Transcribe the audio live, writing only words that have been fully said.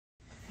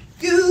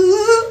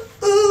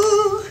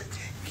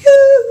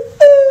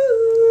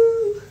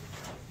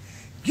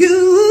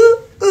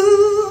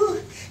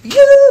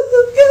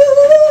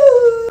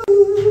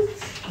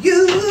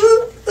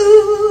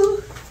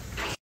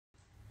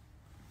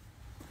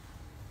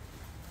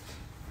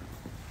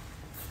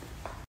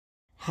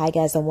Hi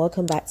guys, and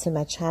welcome back to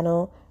my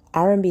channel.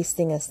 R&B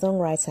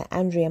singer-songwriter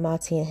Andrea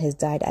Martin has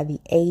died at the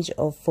age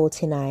of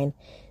 49.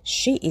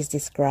 She is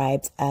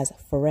described as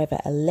forever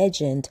a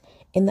legend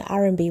in the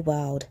R&B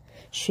world.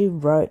 She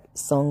wrote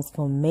songs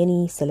for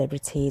many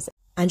celebrities.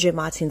 Andrea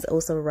Martin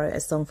also wrote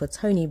a song for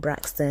Toni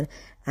Braxton,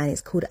 and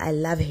it's called I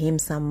Love Him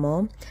Some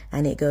More,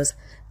 and it goes,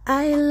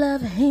 I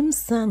love him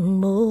some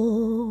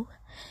more,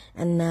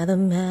 another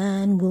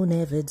man will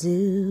never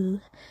do.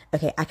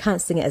 Okay, I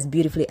can't sing it as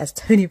beautifully as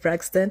Toni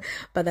Braxton,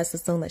 but that's the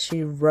song that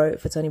she wrote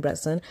for Toni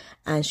Braxton.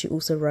 And she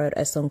also wrote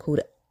a song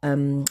called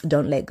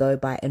Don't Let Go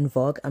by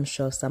Vogue. I'm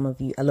sure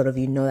a lot of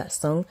you know that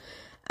song.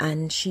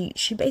 And she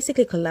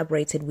basically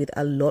collaborated with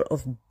a lot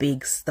of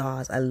big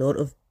stars, a lot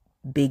of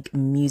big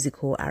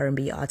musical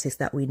R&B artists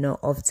that we know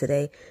of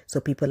today. So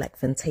people like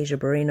Fantasia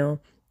Barrino,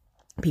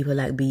 people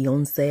like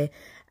Beyonce,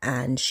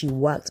 and she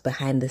worked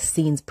behind the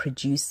scenes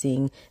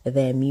producing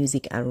their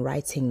music and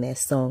writing their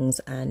songs.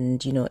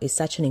 And you know, it's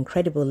such an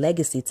incredible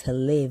legacy to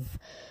live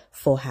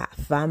for her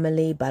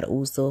family, but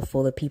also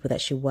for the people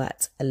that she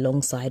worked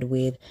alongside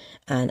with.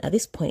 And at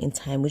this point in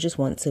time, we just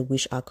want to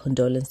wish our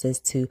condolences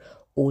to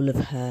all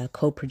of her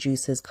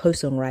co-producers,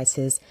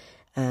 co-songwriters,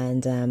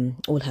 and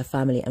all her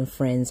family and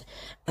friends.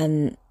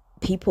 And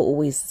people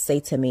always say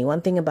to me,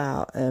 one thing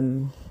about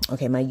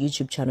my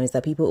YouTube channel is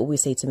that people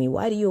always say to me,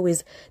 why do you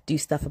always do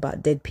stuff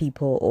about dead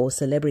people or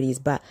celebrities?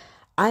 But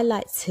I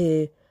like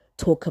to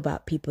talk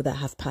about people that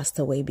have passed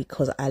away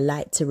because I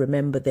like to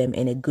remember them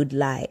in a good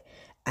light,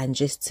 and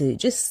just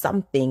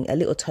something, a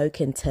little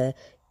token to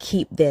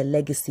keep their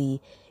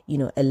legacy, you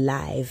know,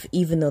 alive.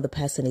 Even though the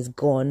person is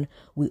gone,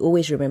 we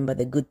always remember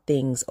the good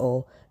things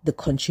or the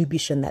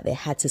contribution that they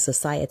had to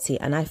society.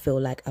 And I feel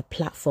like a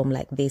platform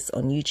like this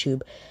on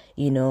YouTube,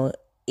 you know,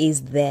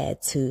 is there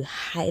to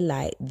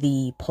highlight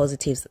the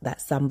positives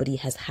that somebody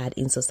has had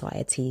in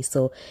society.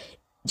 So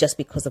just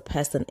because a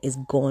person is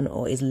gone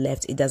or is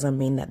left, it doesn't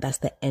mean that that's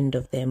the end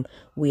of them.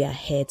 We are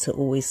here to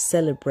always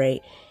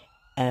celebrate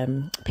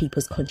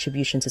people's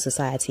contribution to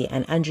society.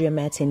 And Andrea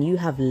Martin, you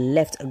have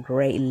left a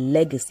great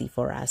legacy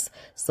for us.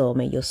 So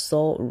may your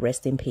soul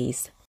rest in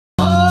peace.